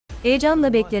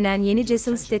Heyecanla beklenen yeni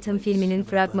Jason Statham filminin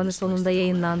fragmanı sonunda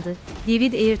yayınlandı.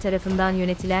 David Ayer tarafından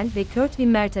yönetilen ve Kurt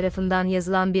Wimmer tarafından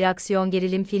yazılan bir aksiyon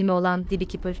gerilim filmi olan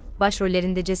BEEKEEPER,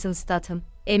 başrollerinde Jason Statham,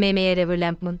 MMA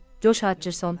Reverlampman, Josh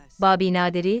Hutcherson, Bobby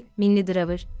Naderi, Minnie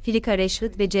Driver, Philippa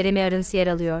Rashford ve Jeremy Irons yer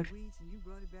alıyor.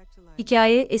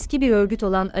 Hikaye, eski bir örgüt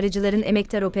olan Arıcıların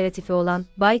emektar operatifi olan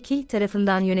Bay Kill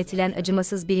tarafından yönetilen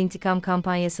acımasız bir intikam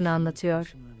kampanyasını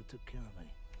anlatıyor.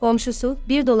 Komşusu,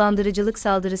 bir dolandırıcılık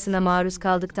saldırısına maruz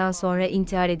kaldıktan sonra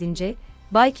intihar edince,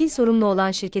 Bay Kill sorumlu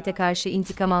olan şirkete karşı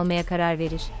intikam almaya karar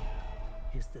verir.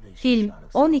 Film,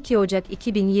 12 Ocak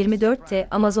 2024'te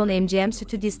Amazon MGM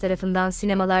Studios tarafından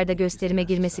sinemalarda gösterime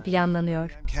girmesi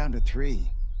planlanıyor.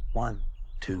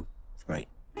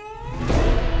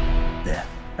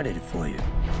 I did it for you.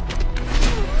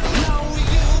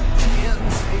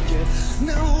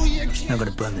 I'm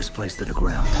gonna burn this place to the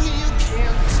ground.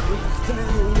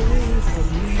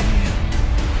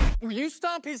 Will you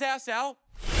stomp his ass out?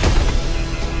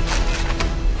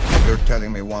 You're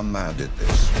telling me one man did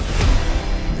this.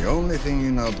 The only thing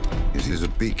you know is he's a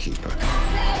beekeeper.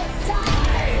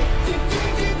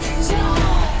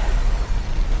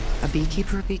 A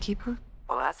beekeeper?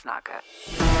 Well, that's not good.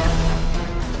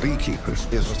 Beekeepers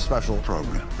is a special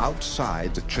program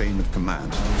outside the chain of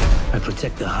command. I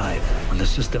protect the hive. When the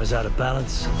system is out of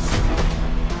balance,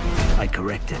 I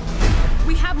correct it.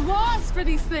 We have laws for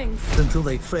these things. Until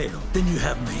they fail, then you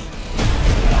have me.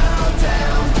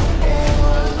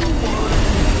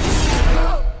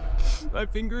 My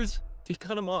fingers, he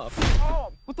cut him off.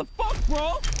 Oh, what the fuck,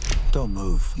 bro? Don't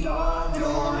move.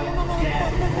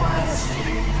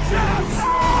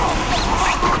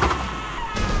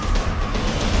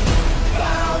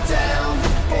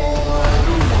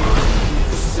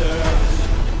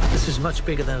 This is much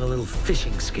bigger than a little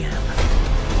phishing scam.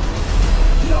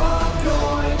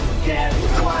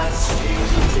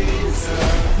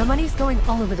 The money's going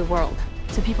all over the world.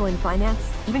 To people in finance,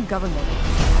 even government.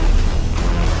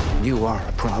 You are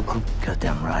a problem.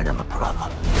 Goddamn right, I'm a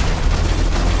problem.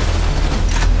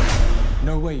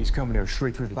 No way he's coming here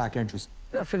straight through the back entrance.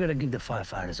 I figured I'd give the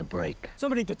firefighters a break.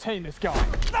 Somebody detain this guy.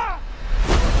 Ah!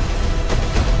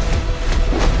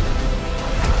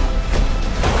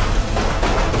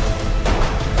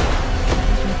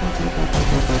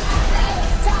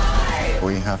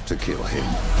 We have to kill him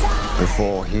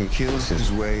before he kills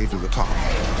his way to the top.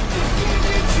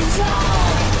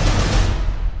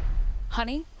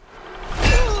 Honey?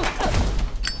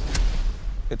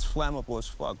 It's flammable as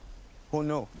fuck. Oh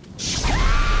no.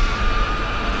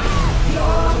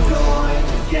 You're going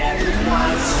to get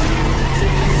what you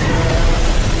deserve.